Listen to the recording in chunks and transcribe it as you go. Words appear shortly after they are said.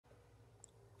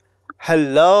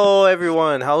Hello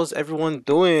everyone. How's everyone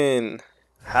doing?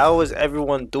 How is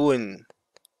everyone doing?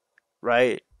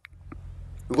 Right.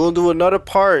 We're gonna do another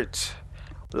part.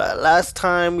 Last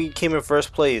time we came in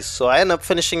first place, so I ended up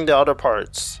finishing the other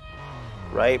parts.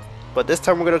 Right? But this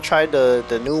time we're gonna try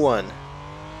the new one.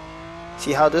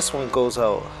 See how this one goes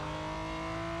out.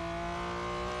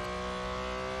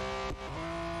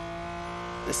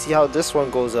 Let's see how this one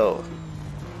goes out.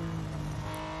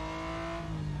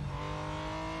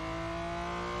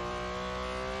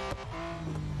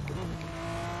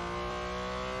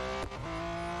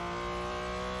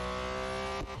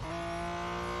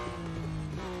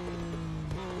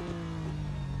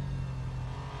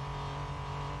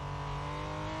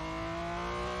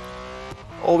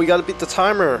 Oh, we gotta beat the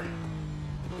timer.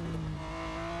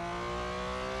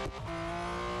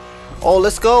 Oh,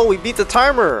 let's go. We beat the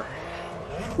timer.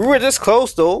 We were this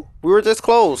close though. We were this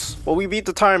close. But we beat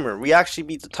the timer. We actually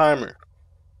beat the timer.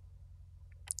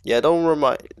 Yeah, don't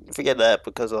forget that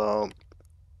because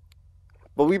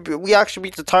but we actually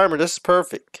beat the timer. This is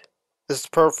perfect. This is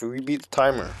perfect. We beat the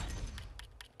timer.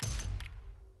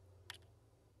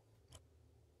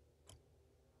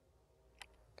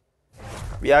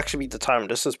 We actually beat the timer.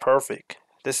 This is perfect.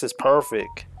 This is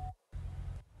perfect.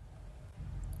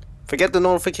 Forget the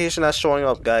notification that's showing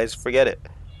up, guys. Forget it.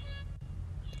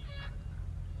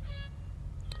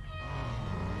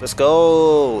 Let's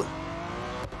go.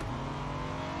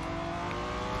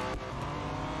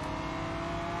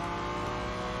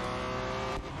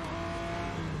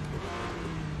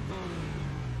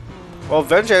 Well,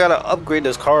 eventually I gotta upgrade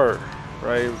this car,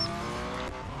 right?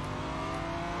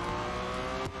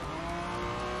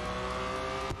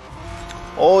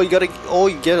 Oh, you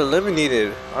get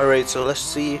eliminated. All right, so let's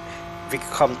see if we can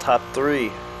come top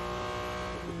 3.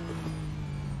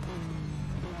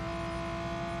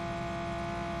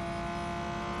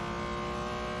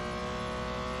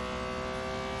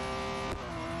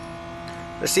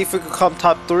 Let's see if we can come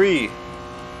top 3.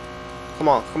 Come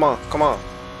on, come on, come on.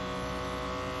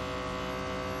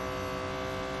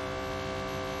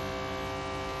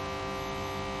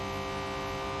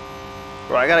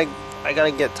 Bro, I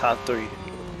gotta get top 3.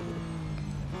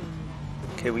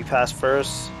 Okay, we passed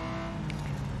first.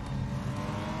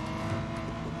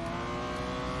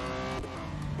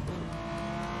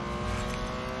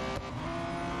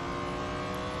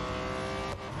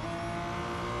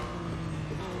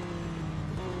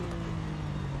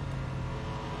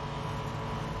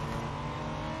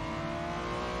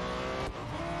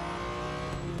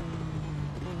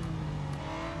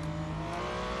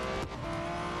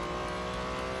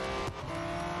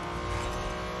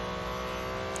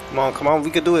 Come on,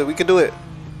 we could do it, we could do it.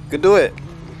 We could do it.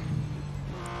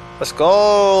 Let's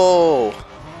go.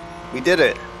 We did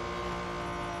it.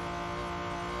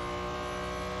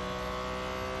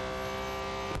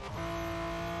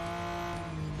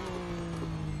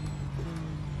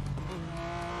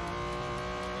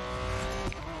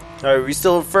 Alright, we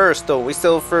still in first though. We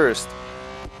still in first.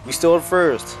 We still in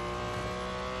first.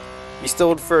 We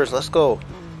still in first. Let's go.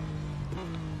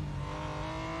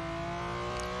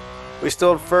 We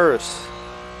still in first.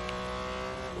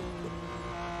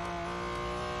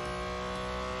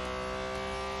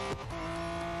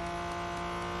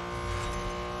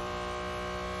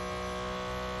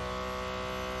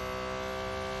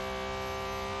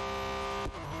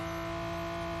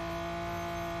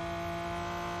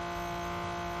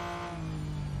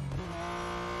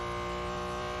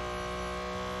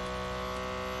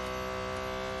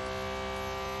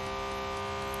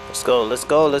 Let's go, let's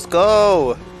go, let's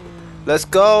go. Let's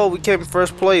go. We came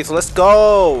first place. Let's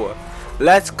go.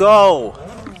 Let's go.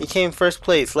 We came first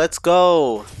place. Let's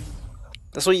go.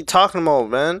 That's what you talking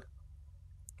about, man.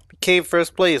 We came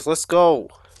first place. Let's go.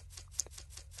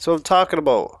 That's what I'm talking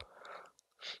about.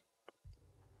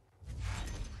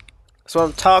 That's what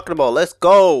I'm talking about. Let's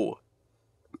go.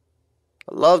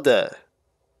 I love that.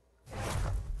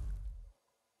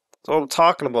 That's what I'm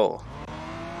talking about.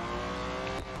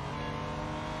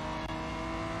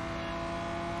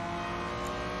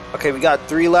 Okay, we got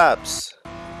 3 laps.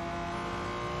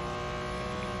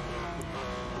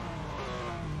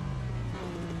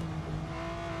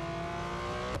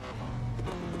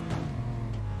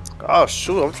 Oh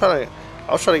shoot, I was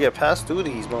trying to get past through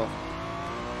these, man.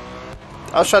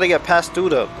 I was trying to get past through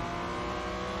them.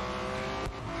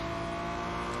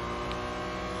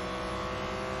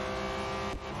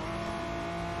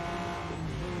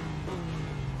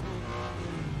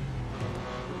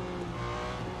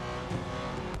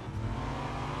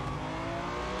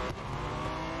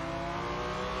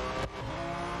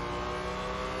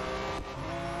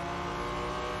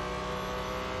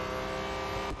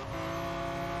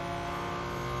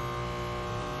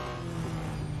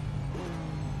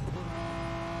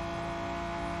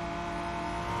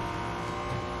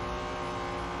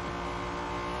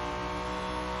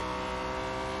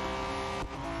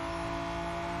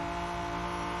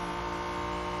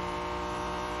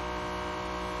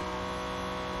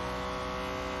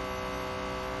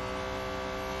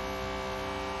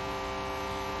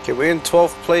 Okay, we're in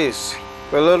 12th place.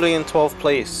 We're literally in 12th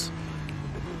place.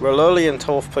 We're literally in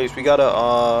 12th place. We gotta,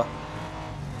 hold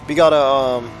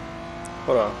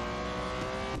on.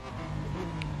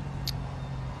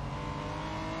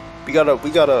 We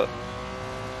gotta,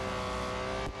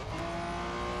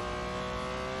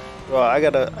 well, I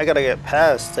gotta get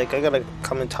past. Like, I gotta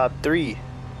come in top 3.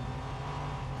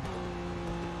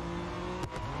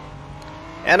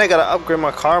 And I gotta upgrade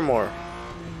my car more.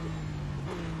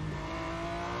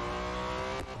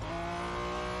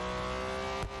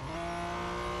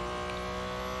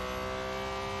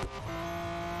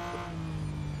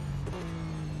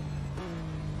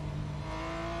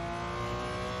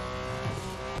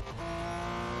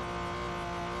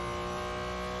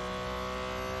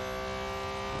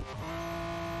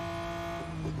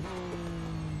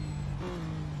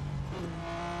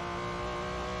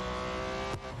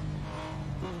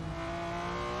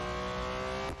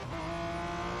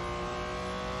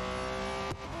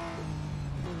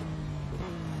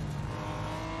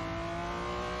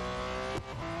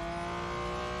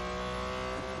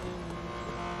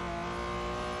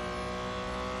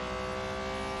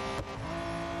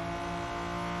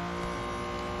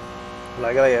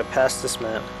 I gotta get past this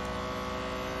man.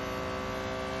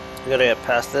 I gotta get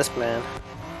past this man.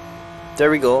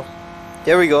 There we go.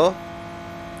 There we go.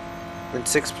 In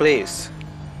 6th place.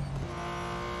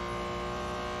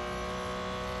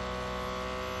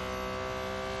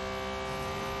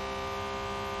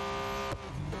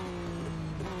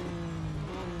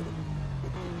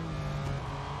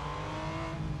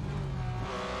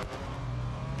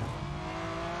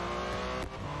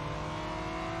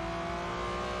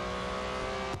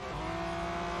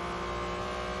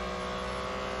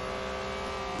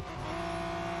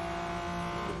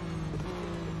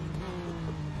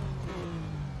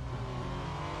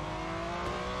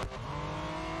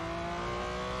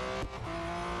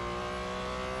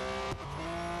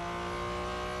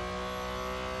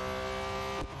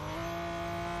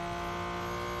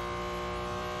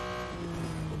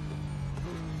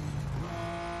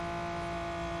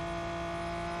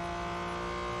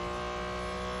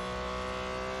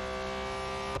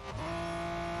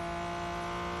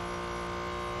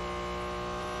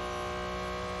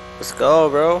 Let's go,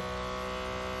 bro.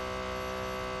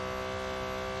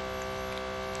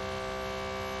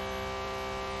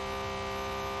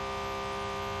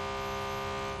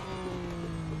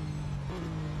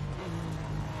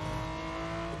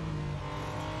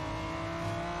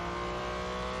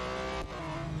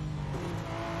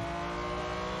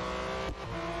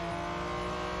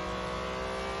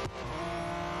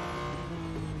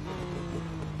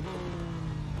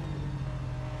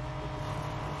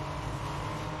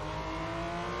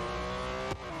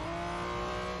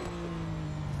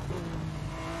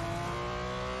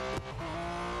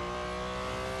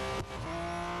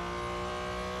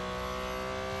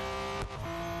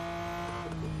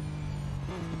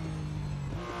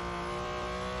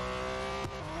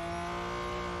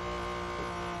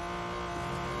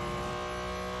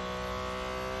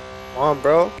 Come on,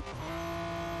 bro.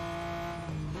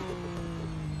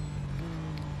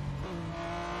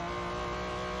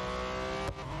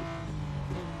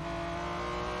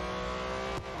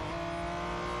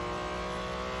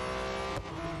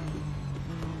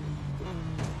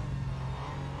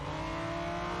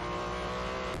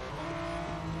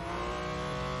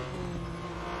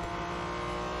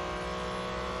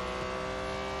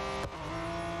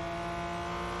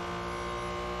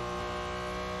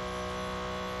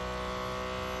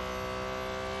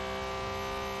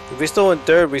 We're still in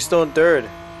 3rd. We're still in 3rd.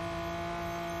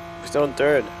 We're still in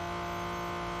 3rd.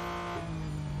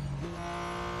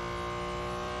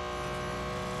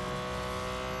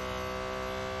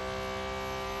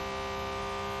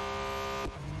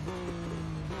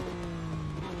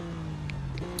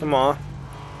 Come on.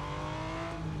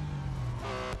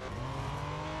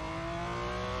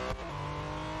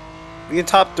 We in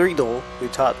top 3 though. We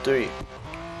top 3.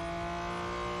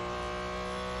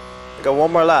 I got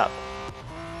one more lap.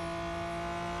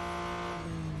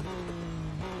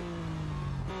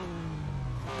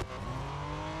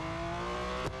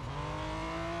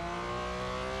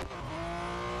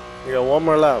 We got one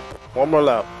more lap. One more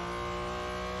lap.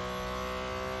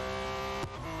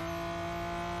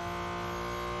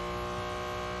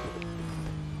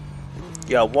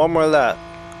 Yeah, one more lap.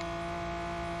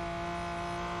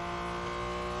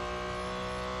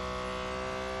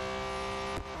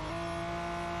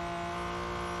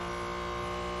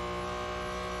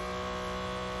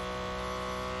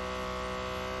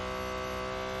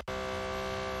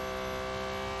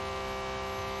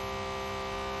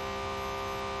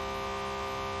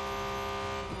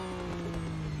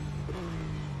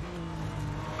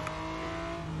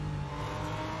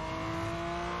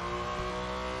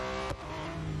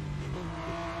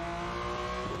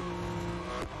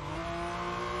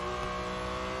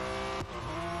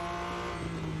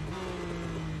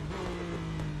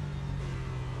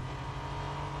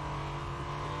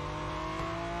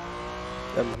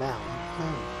 The mountain.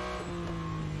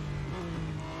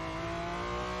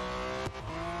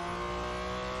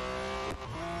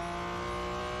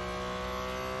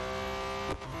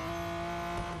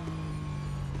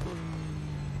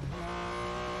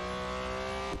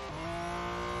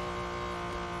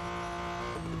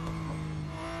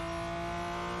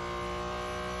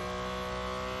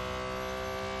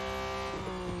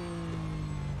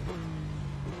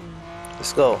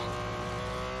 Let's go.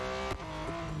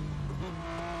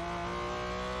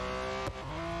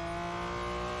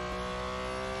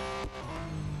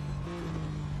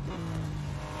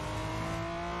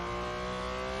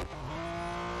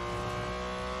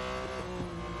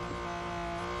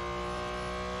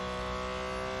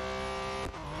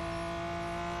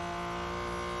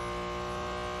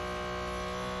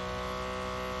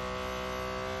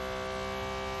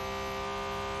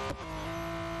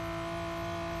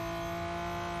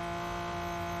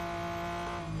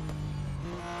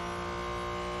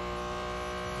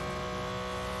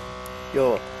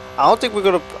 Yo, I don't think we're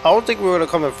gonna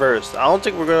come in first. I don't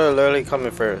think we're gonna literally come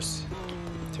in first.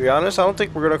 To be honest, I don't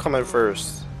think we're gonna come in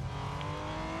first.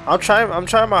 I'm trying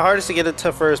my hardest to get it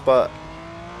to first, but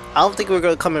I don't think we're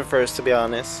gonna come in first, to be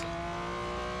honest.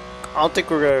 I don't think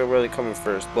we're gonna really come in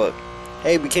first, but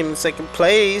hey, we came in second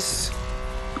place.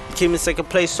 We came in second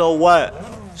place, so what?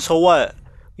 So what?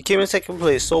 We came in second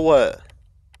place, so what?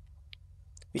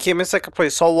 We came in second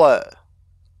place, so what?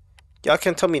 Y'all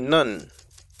can't tell me nothing.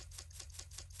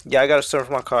 Yeah, I gotta surf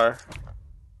my car.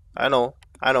 I know.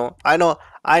 I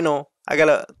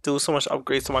gotta do so much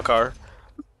upgrades to my car.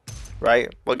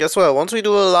 Right? But guess what? Once we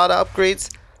do a lot of upgrades,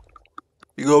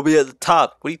 we gonna be at the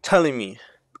top. What are you telling me?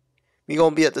 We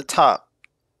gonna be at the top.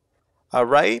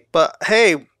 Alright? But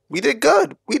hey, we did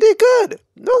good. We did good.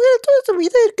 No get it twisted, we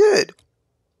did good.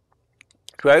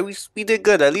 Right? We did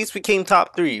good. At least we came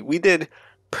top 3. We did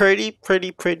pretty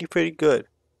good.